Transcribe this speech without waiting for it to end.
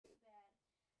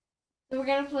So we're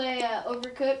gonna play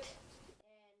Overcooked, and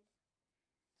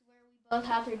where we both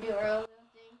have to do our own little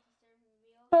thing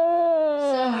to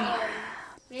serve the meal.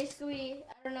 So basically,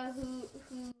 I don't know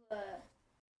who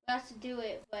has to do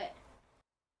it, but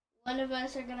one of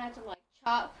us are gonna have to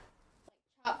chop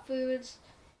foods,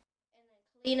 and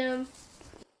then clean them,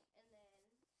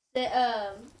 and then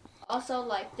also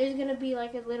there's gonna be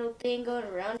a little thing going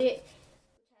around it,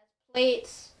 which has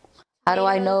plates. How do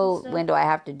I know when do I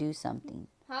have to do something?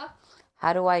 Huh?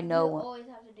 How do I know? You always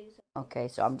have to do something. Okay,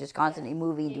 so I'm just constantly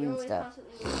moving, you're doing always stuff.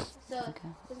 Constantly moving. So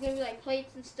there's gonna be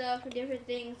plates and stuff and different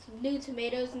things, new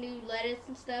tomatoes, new lettuce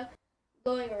and stuff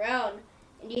going around,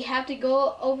 and you have to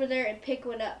go over there and pick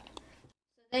one up.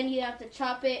 So then you have to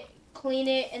chop it, clean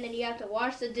it, and then you have to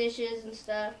wash the dishes and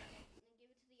stuff, and give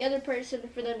it to the other person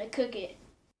for them to cook it and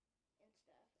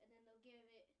stuff, and then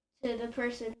they'll give it to the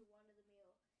person who wanted the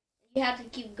meal. And you have to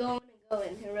keep going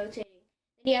and rotating.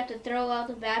 Then you have to throw out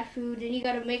the bad food, and you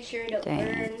gotta make sure it don't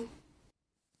burn.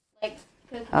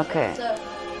 Okay. So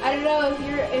I don't know if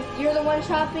you're the one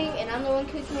chopping and I'm the one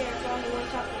cooking, or if I'm the one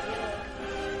chopping and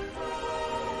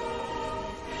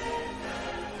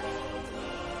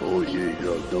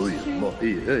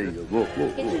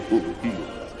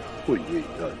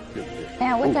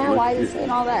Man, what the hell? Why are you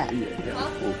saying all that?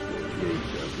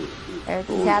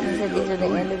 Everything's happening, said these are the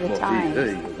end of the times.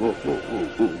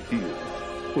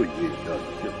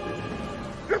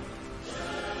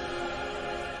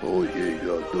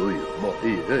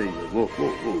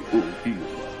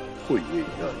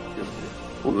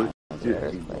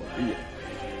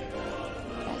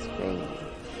 That's crazy.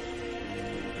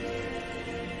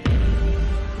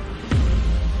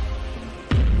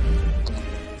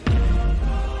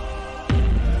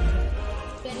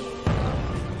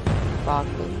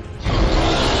 Broccoli.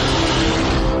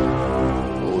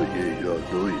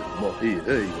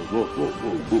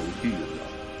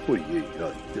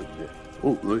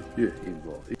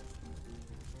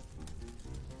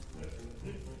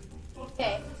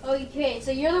 Okay,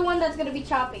 so you're the one that's gonna be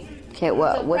chopping. Okay,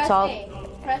 what? So what's all?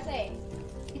 Press A.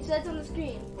 It says on the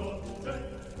screen.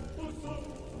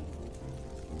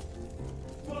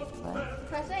 What?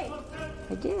 Press A.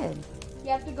 I did. You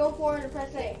have to go forward and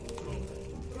press A.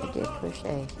 I did push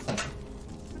A.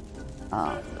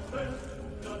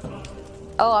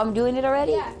 Oh, I'm doing it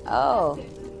already? Yeah. Oh,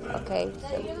 okay.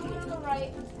 So you're the one on the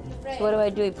right. So what do I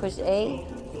do? I push A?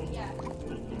 Yeah.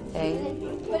 Okay. And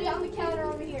then put it on the counter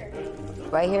over here.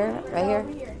 Right here? Right here?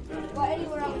 Over here. Well,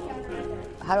 anywhere on the counter right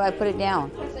there. How do I put it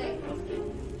down? Press A.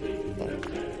 Okay.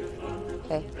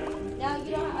 Okay. Now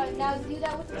you don't. Now do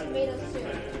that with the tomatoes too.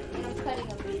 And I'm cutting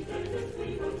them.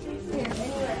 Here,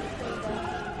 anywhere.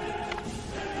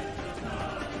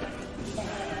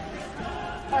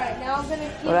 All right. Now I'm gonna.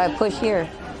 What do I push here?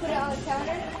 Put it on the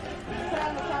counter. Put it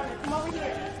on the counter. Come over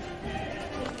here.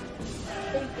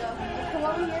 There you go. And come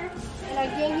over here, and I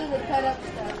gave you the cut up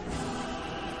stuff.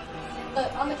 Look,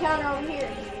 on the counter over here.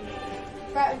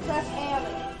 Press A on it.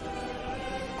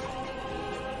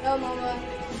 No, Mama.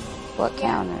 What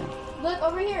counter? Look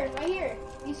over here, right here.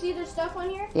 You see the stuff on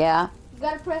here? Yeah. You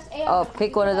gotta press A on Oh, it.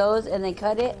 pick one of those and then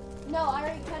cut it? No, I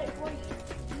already cut it for you.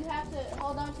 You have to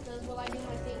hold on to those while I do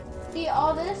my thing. See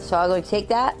all this? So I'm going to take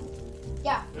that?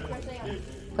 Yeah, press A on it.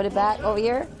 Put it back over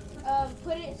here?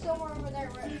 Put it somewhere over there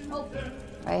where it's open.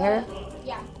 Right here?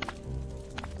 Yeah.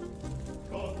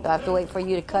 So I have to wait for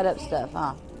you to cut up stuff,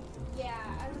 huh? Yeah,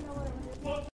 I don't know what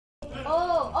I'm doing.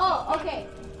 Oh, okay.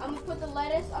 I'm gonna put the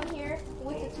lettuce on here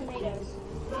with the tomatoes.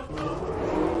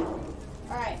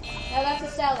 Alright, now that's a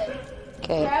salad.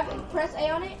 Okay. Press A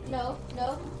on it. No.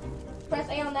 Press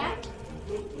A on that.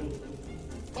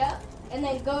 Yep. And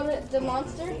then go to the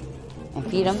monster. And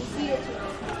feed them? Feed it to him.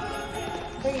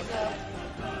 There you go.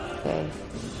 Okay.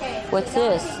 Okay. What's so now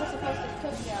this? I think we're supposed to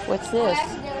cook now. What's I this?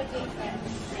 accidentally gave that.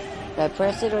 Do I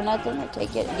press it or nothing? Or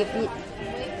take it and get feed?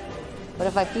 Wait. What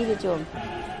if I feed it to them?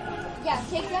 Yeah,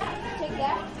 take that.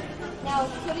 Now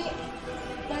put it.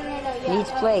 No. Yeah. It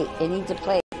needs plate. It needs a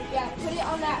plate. Yeah, put it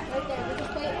on that right there. There's a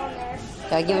plate on there.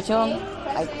 Can I give it to him?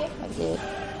 Press I A, did.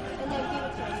 and then give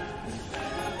it to him.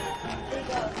 There you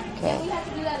go. Okay. Then we have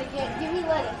to do that again. Give me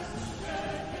lettuce.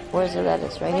 Where's the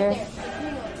lettuce? Right here? There. The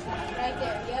green one. Right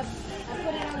there. Yep. I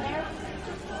put it on there.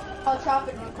 I'll chop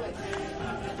it real quick.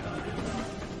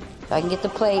 So I can get the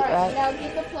plate, All right. right? Now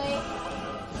get the plate.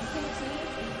 Give it to me.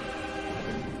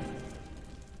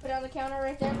 Put it on the counter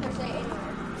right there. Press A anywhere.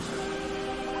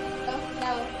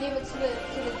 Now give it to the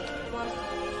monster.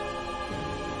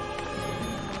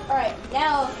 All right.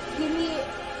 Now give me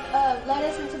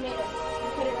lettuce and tomatoes.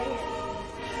 And put it right here.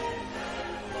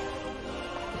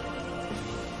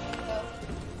 Go.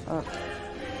 Oh.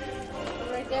 Put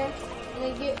it right there. And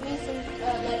And then get me some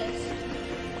lettuce.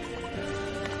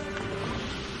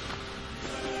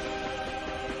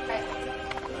 Alright.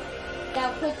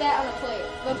 Now put that on a plate.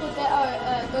 Go put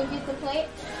that, go get the plate.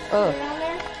 Oh. Put it on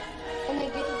there. And then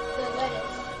get the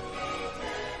lettuce.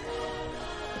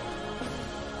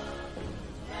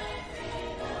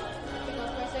 Go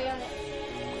press A on it.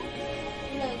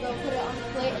 And then go put it on the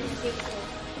plate and just give it to him.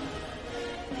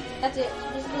 That's it.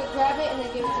 Just go grab it and then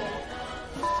give it to him.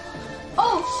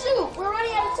 Oh shoot! We're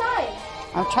running out of time.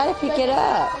 I'm trying to pick it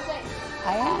up. Press A. I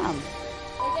am.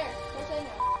 Right there. Press A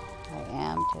now. I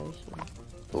am, Toshi.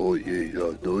 Oh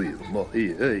yeah, do you? Ma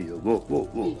hey,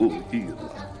 whoa, here.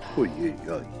 Oh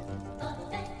yeah.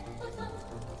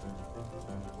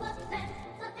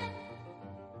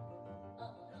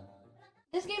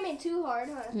 This game ain't too hard,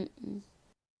 huh?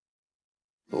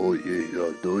 Oh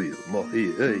yeah, do you? Ma hey,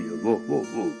 whoa,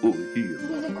 here.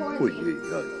 He's in Oh quarantine.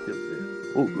 yeah.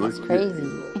 Oh, That's crazy.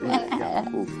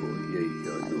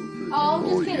 Oh, I'm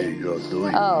just kidding.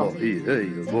 Oh.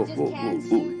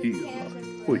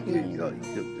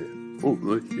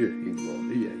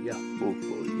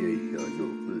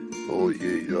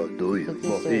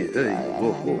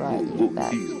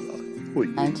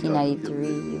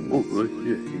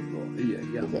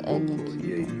 The onion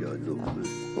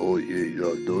Oh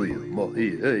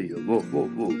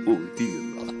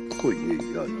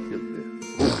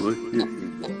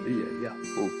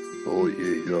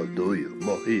yeah, do you?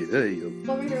 Ma hey.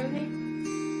 Over here with me.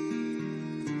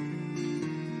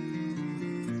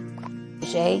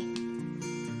 Shay?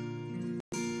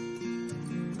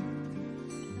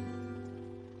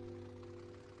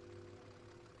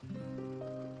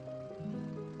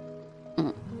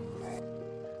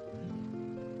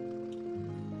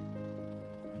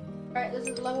 Alright, this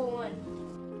is level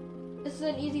 1. This is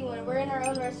an easy one. We're in our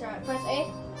own restaurant. Press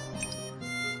A.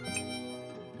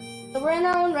 So we're in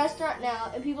our own restaurant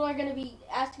now, and people are going to be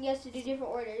asking us to do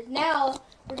different orders. Now,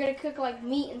 we're going to cook like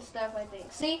meat and stuff, I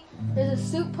think. See? There's a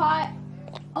soup pot.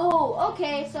 Oh,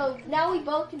 okay. So now we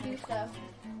both can do stuff.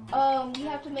 We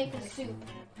have to make a soup.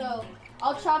 So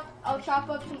I'll chop up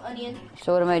some onion.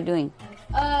 So what am I doing?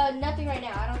 Nothing right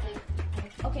now, I don't think.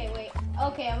 Okay, wait.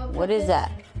 Okay, I'm gonna put What is this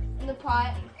that? in the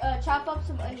pot. Chop up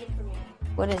some onion for me.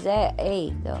 What is that?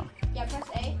 A, though. Yeah, press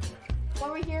A. Go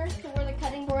over here to where the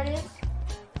cutting board is.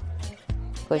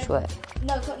 Push what?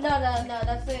 No,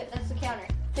 that's the counter.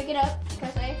 Pick it up,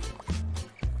 press A.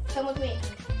 Come with me.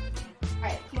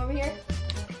 Alright, come over here.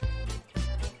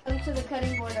 Come to the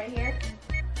cutting board right here.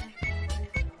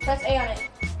 Press A on it.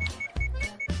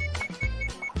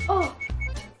 Oh!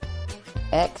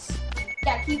 X.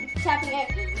 Yeah, keep tapping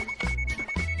X.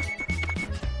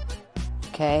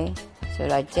 Okay. So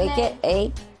do I take it?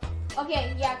 A?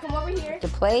 Okay, yeah, come over here. The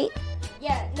plate?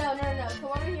 Yeah, no.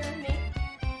 Come over here with me.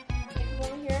 Okay,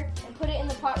 come over here and put it in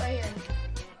the pot right here.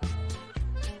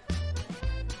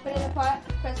 Put it in the pot,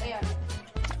 press A on it.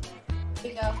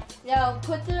 There you go. Now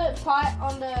put the pot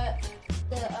on the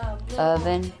little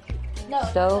Oven? No,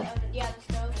 Stove? not the oven. Yeah, the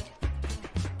stove.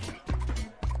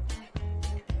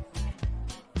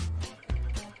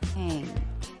 Dang.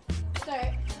 Start.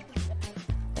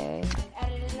 Okay.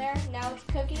 Add it in there. Now it's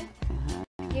cooking. Uh-huh.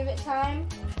 Give it time.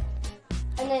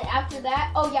 And then after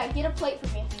that, oh yeah, get a plate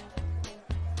for me.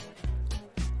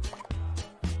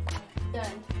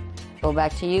 Done. Go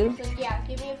back to you? So yeah,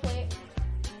 give me a plate.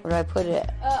 Where do I put it?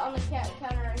 On the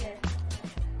counter right here.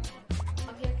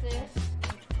 I'll get this.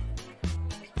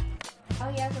 Oh,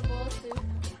 he has a bowl of soup.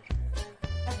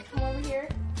 Now come over here.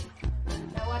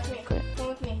 Now watch me. Good. Come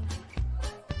with me.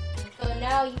 So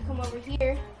now you come over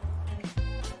here.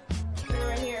 Put it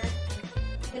right here.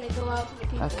 It's gonna go out to the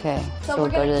people. Okay. So So we're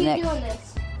we'll go to gonna the keep next. doing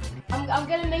this. I'm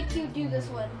gonna make you do this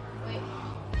one. Wait.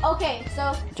 Okay,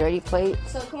 so Dirty plate.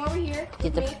 come over here. Get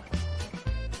with the- me.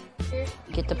 Here.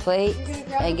 Get the plate You're gonna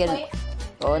grab and the get plate. it.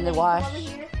 Go in the and then wash. Come over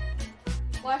here.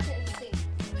 Wash it in the sink.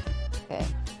 Okay.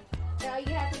 Now all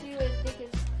you have to do is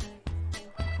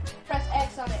press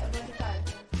X on it a bunch of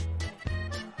times.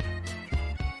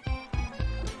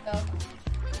 Go.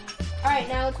 Alright,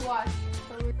 now it's washed.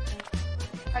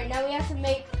 Alright, now we have to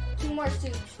make 2 more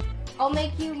soups. I'll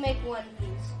make you make one of these.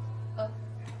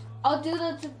 I'll do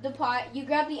the pot. You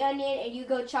grab the onion and you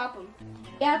go chop them.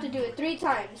 You have to do it 3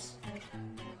 times.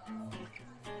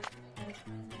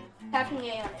 Tapping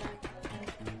A on it.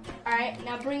 Alright,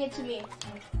 now bring it to me.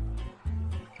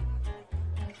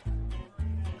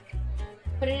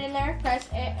 Put it in there, press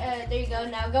A, there you go.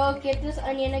 Now go get this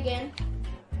onion again.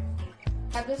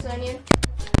 Have this onion.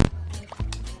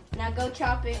 Now go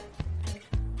chop it.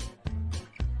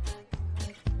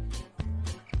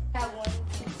 That one.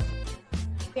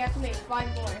 We have to make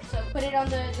 5 more. So put it on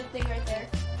the thing right there.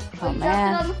 Oh, you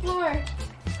man. dropped it on the floor.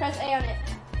 Press A on it.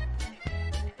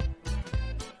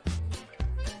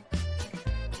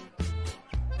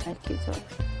 That keeps up.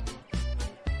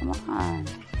 Come on.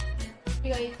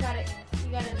 You got it.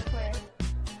 You got it in the corner.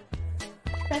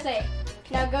 Press A.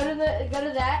 Now go to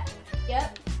that.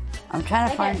 Yep. I'm trying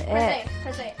to find there. it.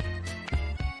 Press A.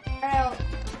 Alright, I'll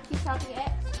keep tapping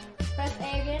X. Press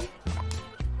A again.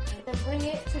 Then bring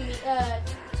it to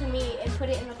me and put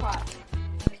it in the pot.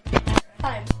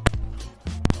 Time.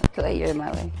 Wait, you're in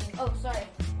my way. Oh, sorry.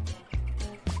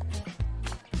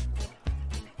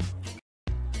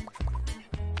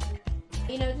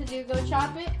 You know what to do. Go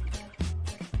chop it.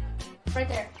 Right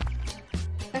there.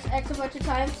 Press X a bunch of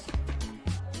times.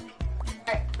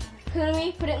 Alright. Come to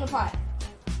me. Put it in the pot.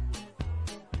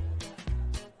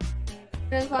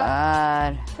 Put it in the pot.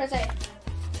 God. Press A.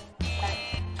 Alright.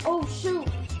 Oh, shoot.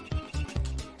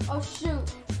 Oh,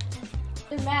 shoot.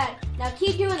 They're mad. Now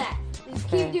keep doing that. Just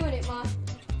keep doing it, Mom.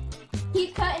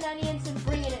 Keep cutting onions and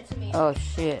bringing it to me. Oh,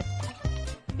 shit.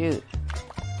 Shoot.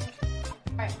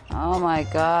 Alright. Oh, my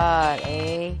God.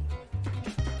 A.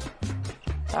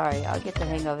 Sorry, I'll get the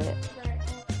hang of it. Sorry.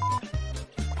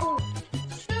 Oh,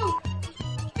 shoot.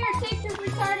 Here, take your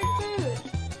retarded food.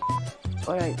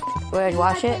 Would I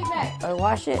wash it? Take it back. Or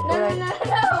wash it? No. Keep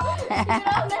it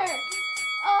on there.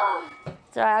 Oh.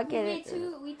 Sorry, I'll get it.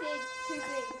 We did two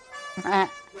things.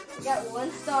 We got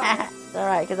 1 star. It's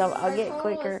alright, because I'll Our get total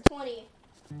quicker. is 20.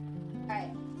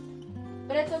 Alright.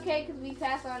 But it's okay because we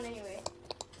pass on anyway.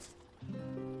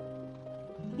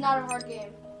 Not a hard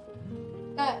game.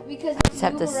 Because Just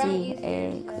have to move around see easier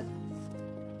and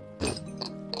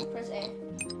stuff. Press A.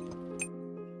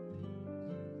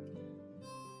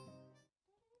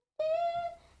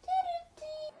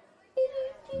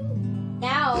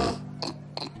 Now.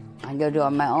 I go do it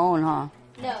on my own, huh?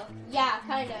 No. Yeah,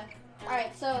 kinda.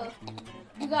 Alright, so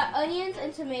you got onions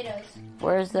and tomatoes.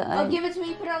 Where's the Oh, give it to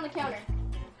me. Put it on the counter.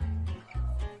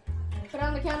 Put it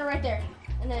on the counter right there.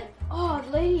 And then, oh,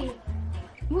 lady,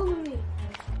 move me.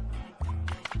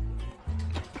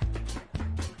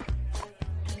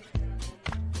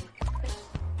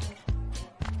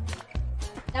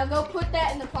 Now go put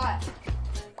that in the pot.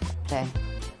 Okay.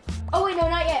 Oh wait, no,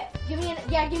 not yet. Give me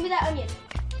that onion.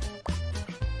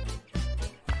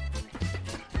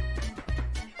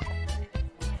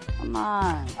 Come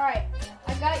on. All right,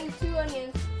 I got you 2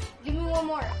 onions. Give me 1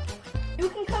 more. You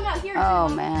can come out here too. Oh,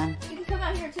 Mom. man. You can come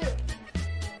out here too.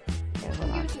 Okay, hold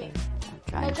Give on. it to me.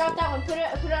 I'm No, trying drop to. that one. Put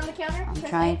it on the counter. I'm Press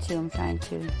trying A. to. I'm trying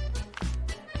to.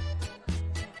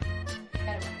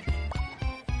 Got it.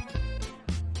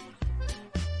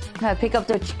 Can I pick up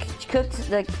the cooked,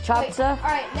 the chopped Wait, stuff? all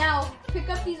right, now pick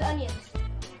up these onions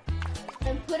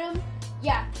and put them.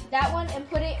 Yeah, that one, and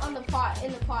put it on the pot.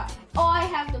 In the pot. Oh, I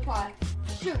have the pot.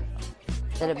 Shoot.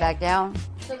 Set it back down.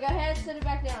 So go ahead, set it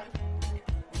back down.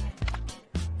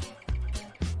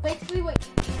 Basically, wait.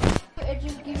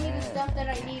 Just give me the stuff that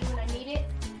I need when I need it,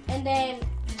 and then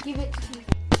give it to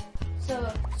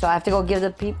people. So I have to go give the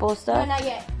people no, stuff? not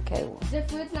yet. Okay. The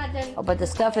food's not done. Oh, but the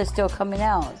stuff is still coming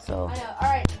out, so. I know. All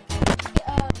right.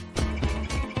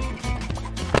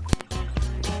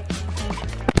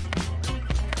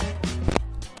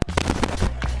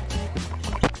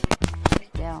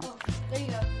 Down. Oh, there you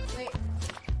go. Wait.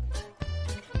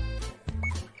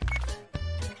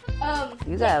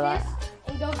 You take got a lot. this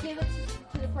and go give it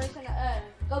to the person.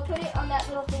 Go put it on that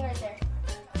little thing right there.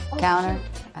 Oh, Counter.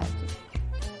 shoot. I have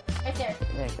to- Right there.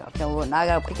 There you go. Okay, well, now I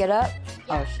gotta pick it up?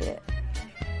 Yeah. Oh, shit.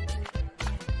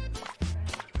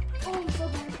 Oh, I'm so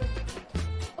sorry.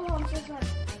 Oh, I'm so sorry.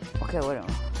 Okay, wait a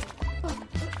minute. Oh.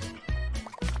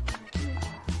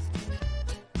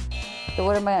 So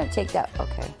where am I gonna take that?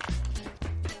 Okay.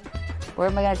 Where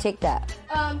am I gonna take that?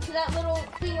 To that little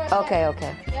thing right Okay, there.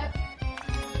 okay. Yep.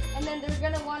 And then they're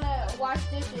gonna wanna wash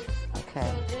dishes. Okay.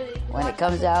 So they When wash it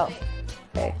comes the out.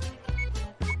 plate. Okay.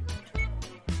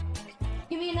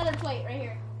 Give me another plate right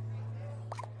here.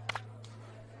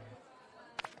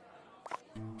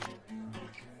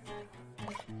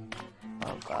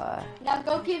 Oh, God. Now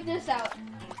go give this out.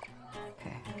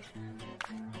 Okay.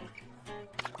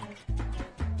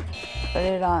 Put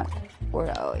it on.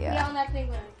 Where? Oh, Get yeah. on that thing.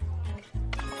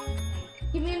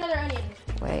 Give me another onion.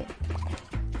 Wait.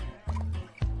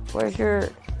 Where's your...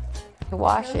 To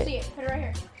wash Let me see it? it. Put it right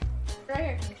here. Put it right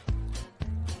here.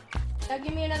 Now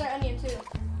give me another onion too.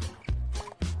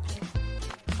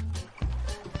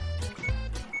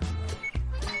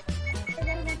 I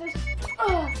gotta get this.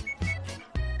 Oh!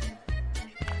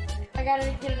 I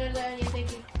gotta get another onion.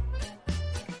 Thank you.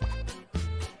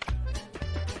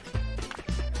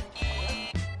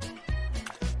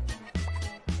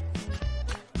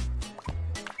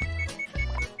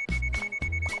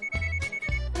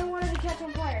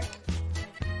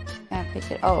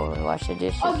 Pick it. Oh, wash the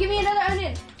dishes. Oh, give me another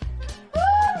onion.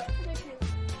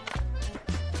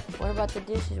 What about the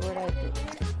dishes? Where'd I do?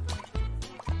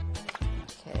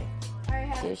 Okay. I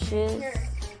have Dishes. Here.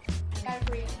 Got it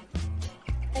for you.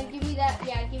 And give me that.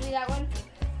 Yeah, give me that one.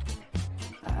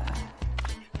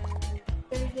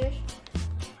 Here's a dish.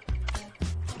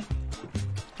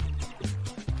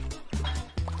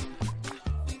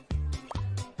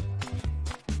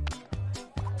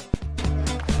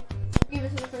 Give it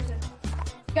to the person.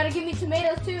 You gotta give me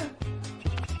tomatoes too.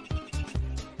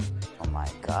 Oh my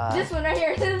god. This one right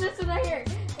here. This one right here.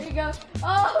 There you go.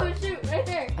 Oh shoot, right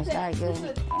there. That's There, not this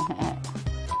good. one.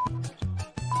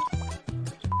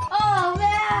 Oh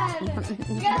man!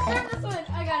 You gotta serve this one.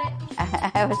 I got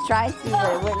it. I was trying to,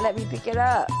 but it wouldn't let me pick it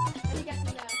up. Let me get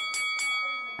some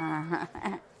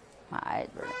down. My eyes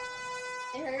were.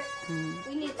 It hurt. Mm.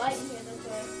 We need light in here, that's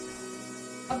why.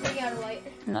 I'll bring out a light.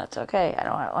 No, it's okay. I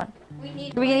don't want one. We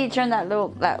need. We can turn that little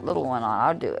one on.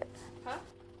 I'll do it. Huh?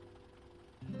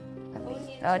 Let We me-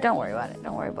 need No, to- don't worry about it.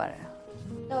 Don't worry about it.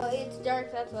 No, it's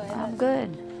dark. That's why. I'm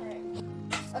good.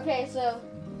 Alright. Okay, so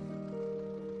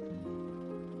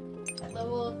that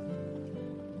level.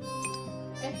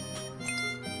 Okay.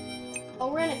 Oh,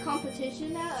 we're in a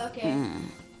competition now. Okay. Mm.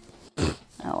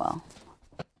 Oh well.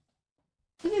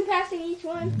 We've been passing each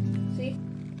one. See?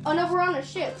 Oh no, we're on a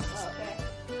ship. Oh, okay.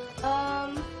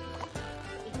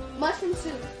 Mushroom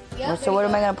soup. Yep, Well, there so what you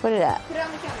am go. I gonna put it at? Put it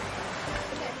on the counter.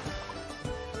 Okay.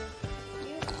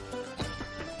 You.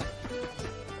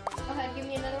 Go ahead, give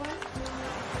me another one.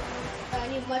 I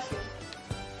need mushroom.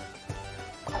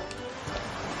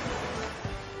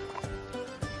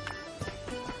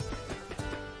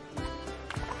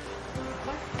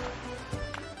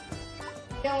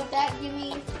 Done with that, give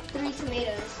me 3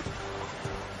 tomatoes.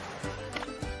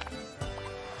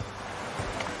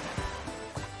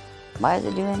 Why is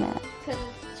it doing that? Because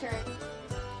it's turned.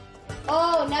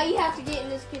 Oh, now you have to get in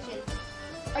this kitchen.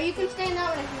 Or you can stay in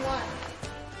that one if you want.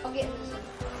 I'll get in this one.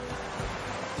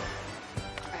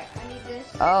 Alright, I need this.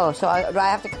 Oh, so do I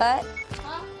have to cut?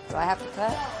 Huh? Do I have to No.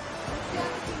 cut? You still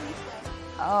have to give me stuff.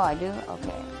 Oh, I do?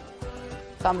 Okay.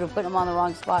 So I'm just putting them on the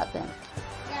wrong spot then.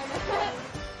 Yeah, I know.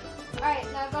 Alright,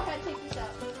 now go ahead and take this out.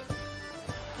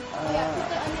 Oh yeah, put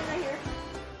the onion right here.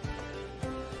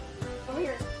 Over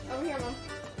here. Over here, Mom.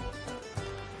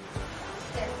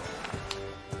 There.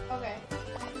 Okay.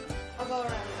 I'll go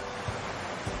around.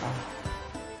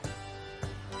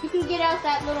 You can get out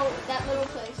that little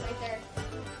place right there.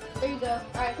 There you go.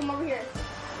 Alright, come over here.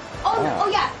 Oh no, oh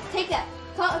yeah, take that.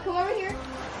 Come over here.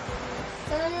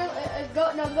 Go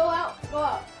out. Go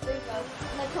out. There you go.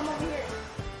 And then come over here.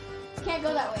 You can't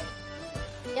go that way.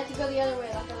 You have to go the other way,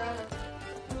 like around it.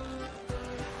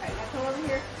 Alright, now come over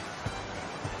here.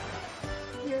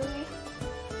 Here with me.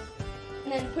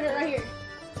 And then put it right here.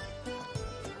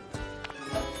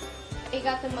 You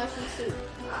got the mushroom soup.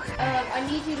 I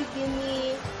need you to give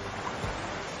me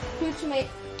 2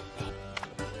 tomatoes.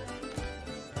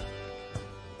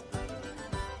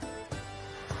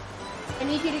 I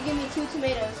need you to give me 2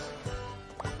 tomatoes.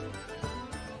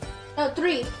 No,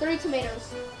 3. 3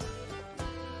 tomatoes.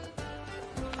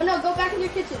 Oh no, go back in your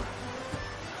kitchen.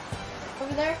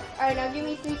 Over there? Alright, now give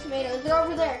me 3 tomatoes. They're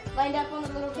over there, lined up on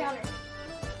the little counter.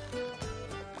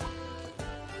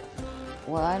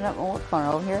 Well, I don't know which one.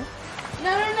 Over here? No.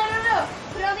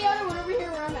 Put on the other one over here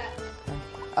where I'm at.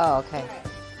 Oh, okay. Alright,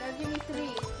 now give me 3.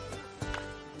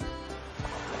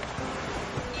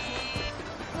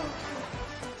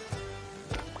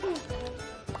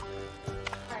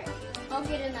 Alright, I'll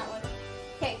get in that one.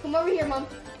 Okay, come over here, Mom.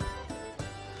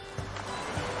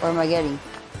 Where am I getting?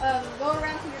 Go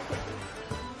around to your kitchen.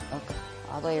 Okay.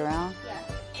 All the way around? Yeah.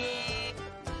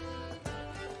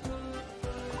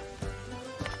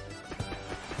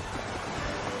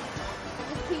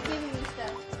 Just keep giving me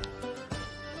stuff.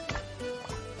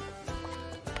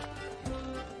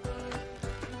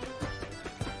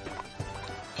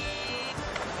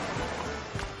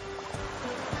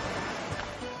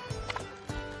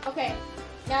 Okay,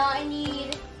 now I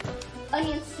need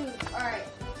onion soup. Alright.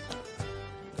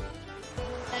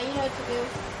 Now you know what to do.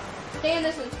 Stay in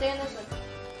this one, stay in this one.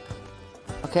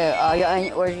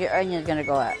 Okay, where's your onions gonna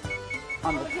go at?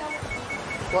 On the,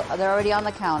 well, they're already on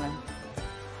the counter. On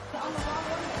the wrong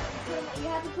one, you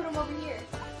have to put them over here.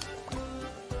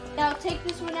 Now take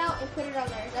this one out and put it on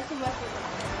there. That's a mushroom.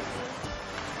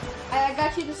 I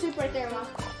got you the soup right there, Mom.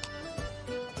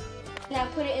 Now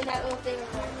put it in that little thing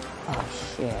over there. Oh,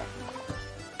 shit.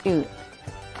 Dude.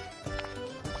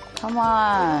 Come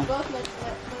on. Both mixed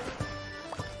up.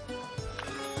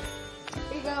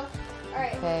 Here you go.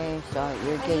 Alright. Okay, so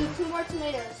you're I getting... need 2 more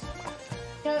tomatoes.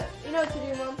 You know what to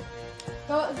do, Mom.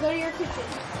 Go to your kitchen.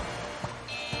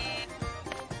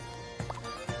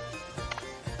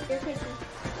 Your kitchen.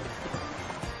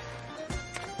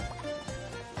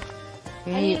 I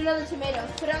need another tomato.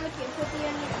 Put it on the kitchen. Put the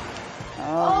onion.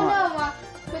 Oh no, Ma.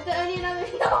 Put the onion on the.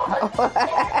 No.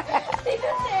 Leave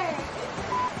it there.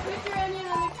 Put your onion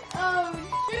on the. Oh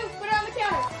shoot! Put it on the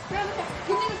counter. Put it on the counter.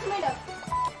 Give me the tomato.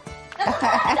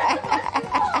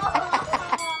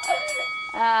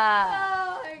 Ah.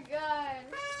 Oh my god.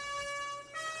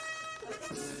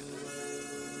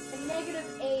 A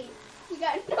 -8. You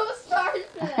got no stars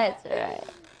for that. That's alright.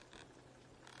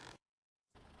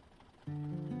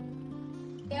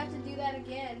 You have to do that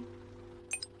again.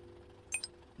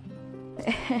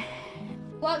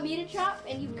 Want me to chop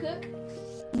and you cook?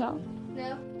 No.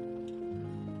 No.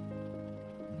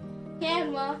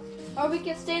 Can, Ma. Or we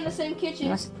can stay in the same kitchen.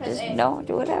 Just, Press A. no,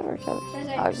 do whatever. So Press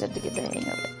A. I just have to get the hang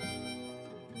of it.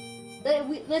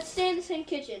 Let's stay in the same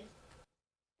kitchen.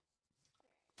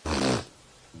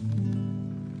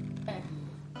 Okay.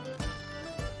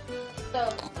 So,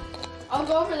 I'll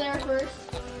go over there first.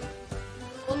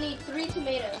 We'll need 3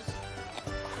 tomatoes.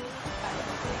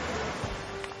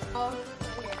 Over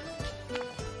here.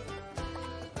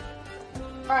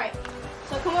 Alright,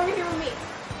 so come over here with me.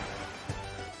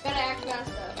 Gotta act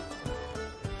fast though.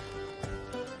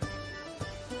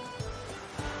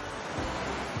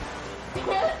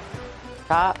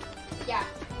 Chop. Yeah,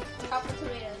 chop the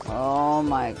tomatoes. Oh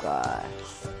my gosh.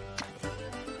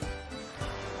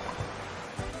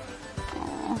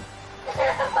 Oh.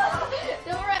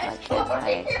 Don't rush. Go over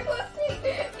here with me.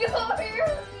 Go over here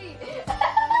with me.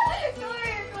 Go over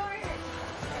here. Go over here.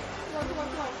 Come on.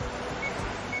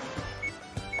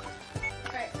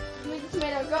 Alright, give me the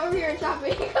tomato. Go over here and chop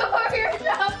it. Go over here and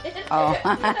chop it. Oh.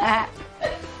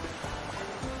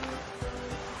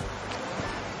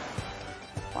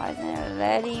 Why isn't it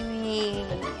letting me?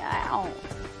 Ow.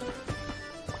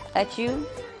 That you?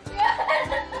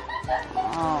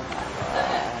 Oh my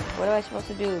god. What am I supposed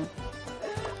to do?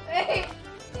 Wait.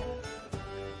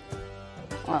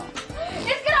 Well,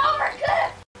 It's gonna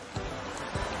overcook.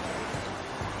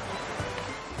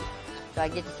 do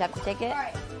I just have to take it?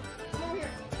 Alright, come over here.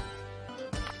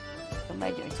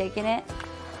 Somebody doing taking it?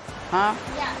 Huh?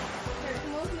 Yeah. Here,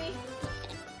 come with me.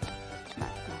 You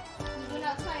went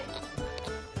outside.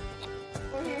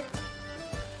 Over here.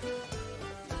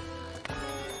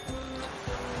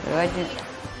 What do I do?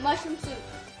 Mushroom soup.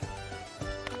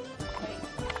 Wait.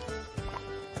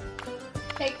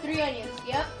 Take 3 onions.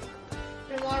 Yep.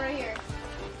 Put them all right here.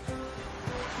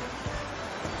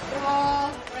 Put them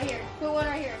all right here. Put one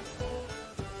right here.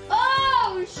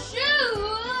 Oh, shoot!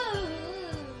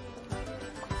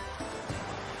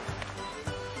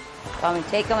 Want me to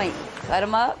take them and cut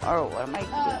them up? Or what am I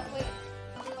doing? Wait.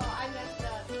 Oh, I messed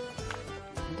up.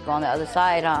 Go on the other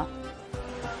side, huh?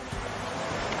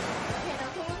 Okay, now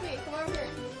come with me. Come over here.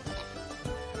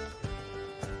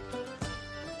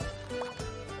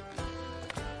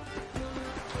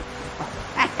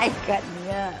 I cut me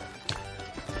up.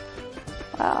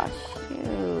 Oh,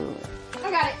 shoot.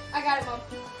 I got it, Mom.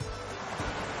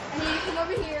 I need you to come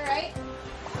over here, right?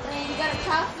 And then you gotta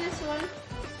chop this one.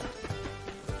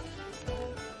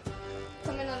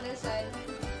 Come in on this side.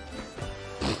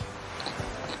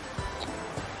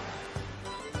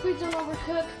 Please don't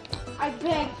overcook. I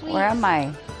beg, please. Where am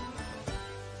I?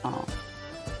 Oh.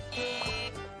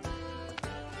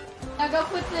 Now go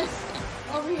put this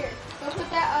over here. Go put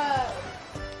that,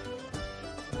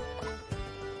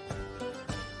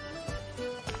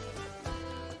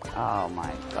 Oh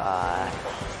my god.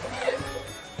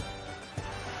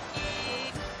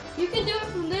 You can do it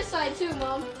from this side too,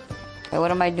 Mom. Okay,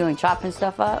 what am I doing? Chopping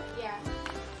stuff up? Yeah.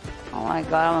 Oh my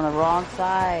god, I'm on the wrong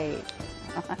side.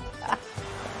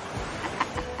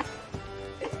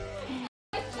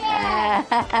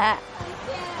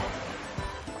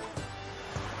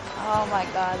 Oh my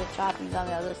god, the chopping's on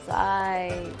the other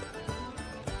side.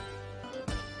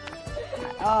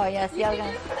 Oh yeah, see, I was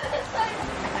gonna. Put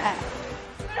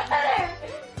it on there.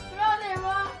 Put it on there,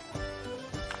 Mom.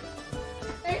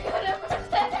 They're gonna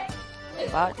protect.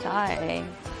 About time. Okay.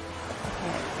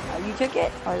 Oh, you took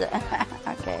it? Or is it?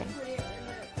 Okay.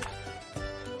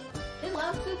 They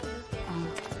love soup in this game.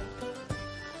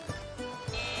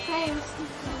 I am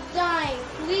dying.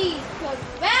 Please cook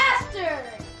faster.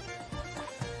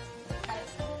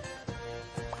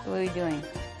 What are you doing?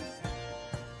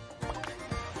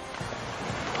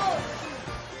 Oh shoot.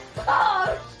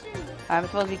 Oh shoot. I'm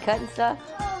supposed to be cutting stuff?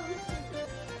 Oh shoot.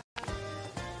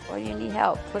 Or do you need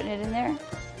help putting it in there? You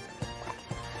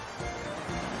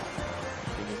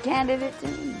just handed it to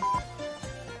me.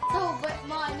 No, but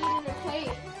Ma, I needed a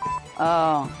plate.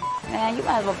 Oh, Man, you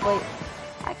might as well play.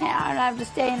 I don't have to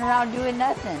stay around doing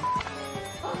nothing.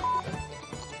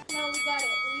 No, we got it.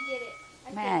 We did it.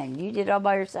 Man, you did it all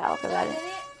by yourself. I did it.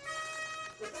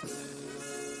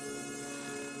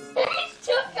 It's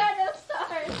still kind of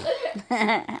hard.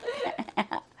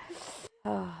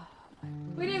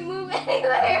 We didn't move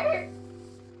anywhere.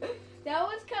 That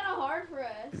was kind of hard for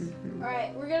us. All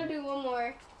right, we're gonna do one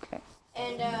more. Okay.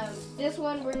 And this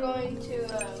one we're going to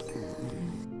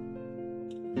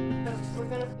we're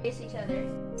gonna face each other.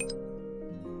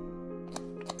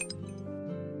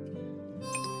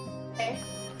 Okay.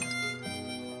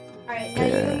 All right, now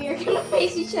you and me are gonna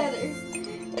face each other.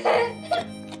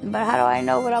 But how do I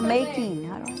know what I'm making?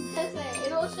 How do I? That's it.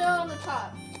 It'll show on the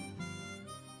top.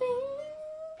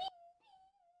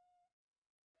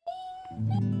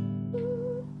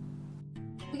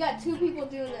 We got 2 people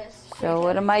doing this. So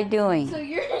what am I doing? So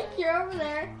you're over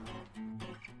there.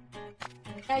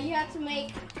 Now you have to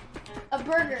make a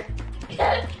burger. Oh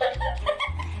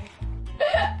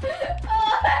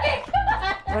my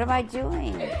God. What am I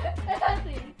doing?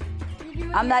 Nothing. You do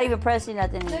it I'm not even pressing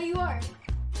nothing. No, you are.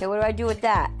 Okay, what do I do with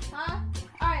that? Huh?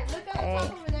 All right, look on the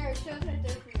top over there. It shows right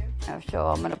there for you. So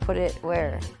I'm gonna put it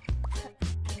where?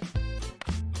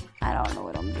 I don't know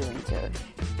what I'm doing, Josh.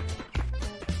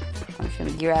 I'm just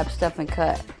gonna grab stuff and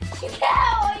cut. You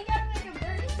gotta make a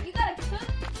burger. You gotta cook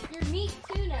your meat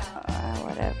too now.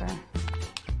 Whatever.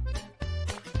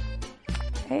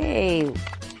 Hey.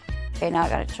 Okay, now I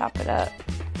gotta chop it up.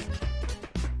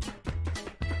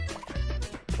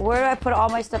 Where do I put all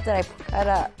my stuff that I cut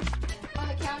up? On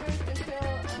the counters until...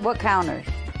 What counters?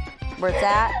 Where it's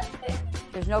at?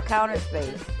 There's no counter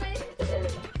space.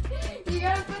 You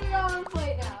gotta put it all on the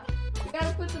plate now. You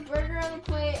gotta put the burger on the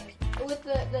plate with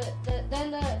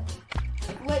then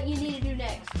what you need to do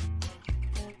next.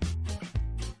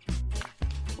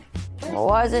 Well,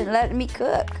 why is it letting me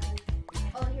cook?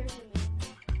 Oh, here's the meat.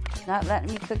 It's not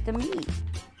letting me cook the meat.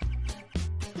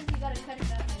 Because you gotta cut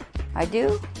it up. I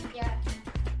do? Yeah.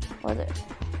 What is it?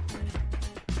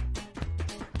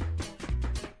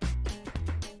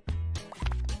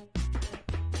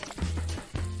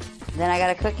 Then I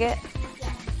gotta cook it?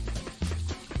 Yeah.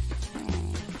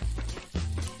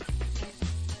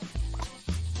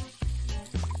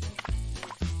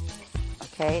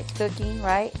 Okay, it's cooking,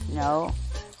 right? No.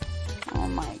 Oh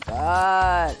my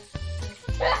God.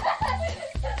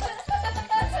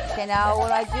 Okay, now what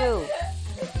do I do?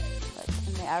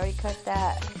 I already cut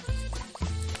that.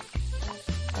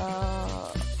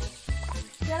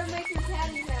 You gotta make your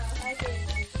patty now, I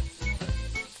think.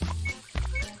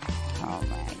 Oh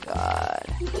my God.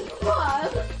 Mom.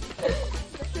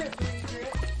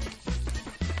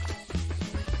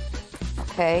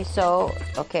 Okay, so,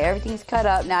 everything's cut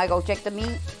up. Now I go check the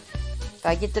meat. Do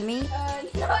I get the meat?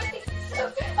 No, I think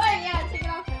so. Oh, yeah, take it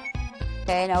off now.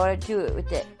 Okay, now what do I do with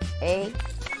the A?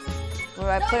 What do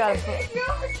I put on? You're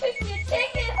overcooking it.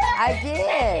 Take it. I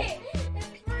did. It's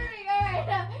burning. All right,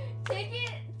 now take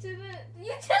it to the...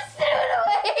 You just threw it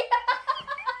away.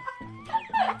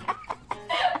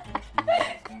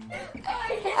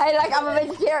 I'm a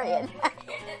vegetarian.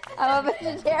 I'm a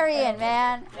vegetarian,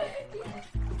 man.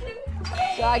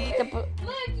 So I get to put...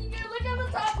 Look on the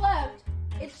top left.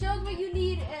 It shows what you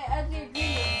need as the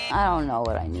ingredients. I don't know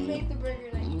what I To need. make the burger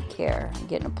that you You care. I'm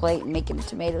getting a plate and making a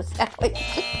tomato salad.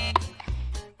 Okay.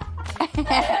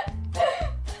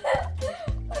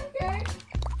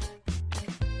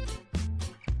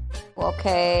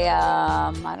 Okay,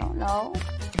 I don't know.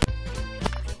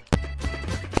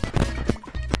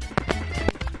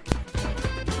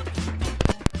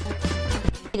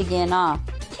 Again, huh?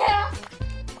 Yeah.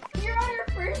 You're on your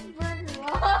first burger,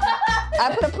 Mom.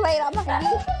 I put a plate on my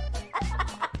meat.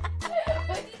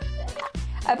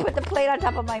 I put the plate on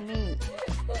top of my meat.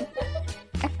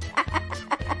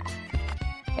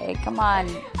 Hey, come on.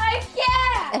 I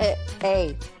can't.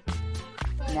 Hey.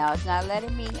 Now it's not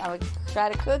letting me. I would try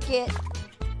to cook it.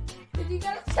 But you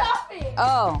gotta chop it.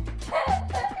 Oh.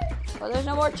 Well, there's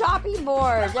no more chopping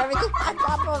boards. Everything's on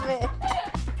top of it.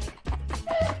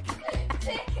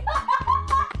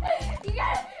 You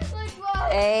gotta, like,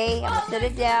 Mom. Hey, I'm gonna sit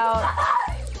it down.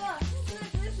 Mom,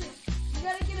 listen. You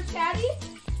gotta get a patty,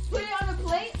 put it on a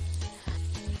plate.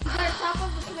 You gotta chop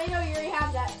up the tomato, you already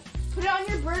have that. Put it on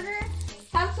your burger,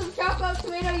 have some chopped up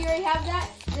tomato, you already have that.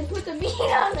 Then put the meat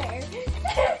on there.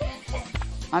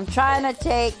 I'm trying to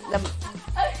take them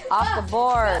off the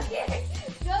board.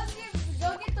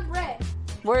 Go get the bread.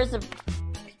 Where's the?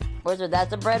 That's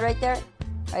the bread right there?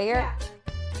 Right here? Yeah.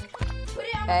 Put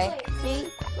it on Okay. the plate. See?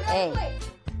 Put it on Hey. the plate.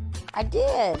 I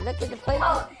did. Look at the plate.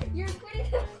 Oh, you're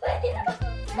putting the plate on the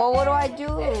plate. Well, what do I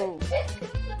do?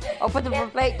 Oh, put the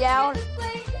plate down? Get the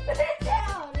plate. put it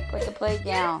down. Put the plate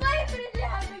down. Put it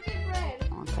down. Go get bread.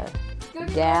 Okay. Go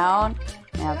get Down.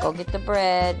 Now go get the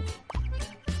bread.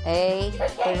 A.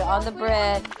 Put it on the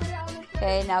bread. Put it on the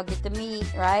tray. Okay, now get the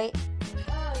meat, right?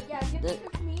 Yeah, get the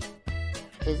cooked meat.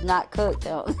 It's not cooked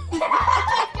though.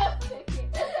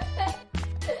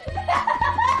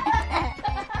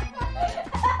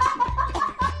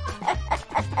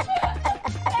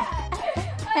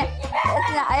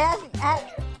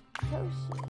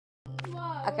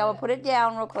 Okay, I'm gonna put it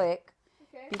down real quick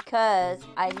because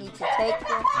I need to take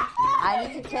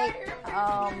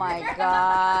oh my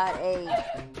God,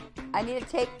 I need to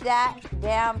take that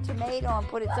damn tomato and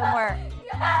put it somewhere.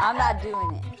 I'm not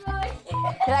doing it.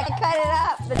 Cause I can cut it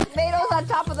up. The tomato's on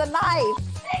top of the knife.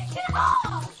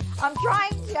 I'm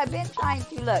trying to, I've been trying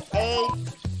to. Look,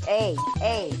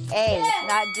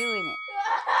 not doing it.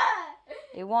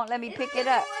 It won't let me pick it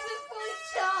up.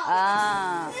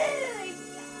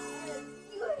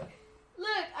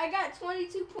 Look, I got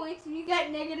 22 points and you got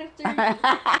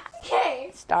 -3.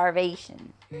 Okay.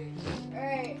 Starvation.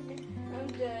 Alright, I'm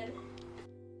good.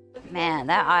 Man,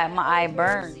 that eye, my eye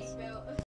burns.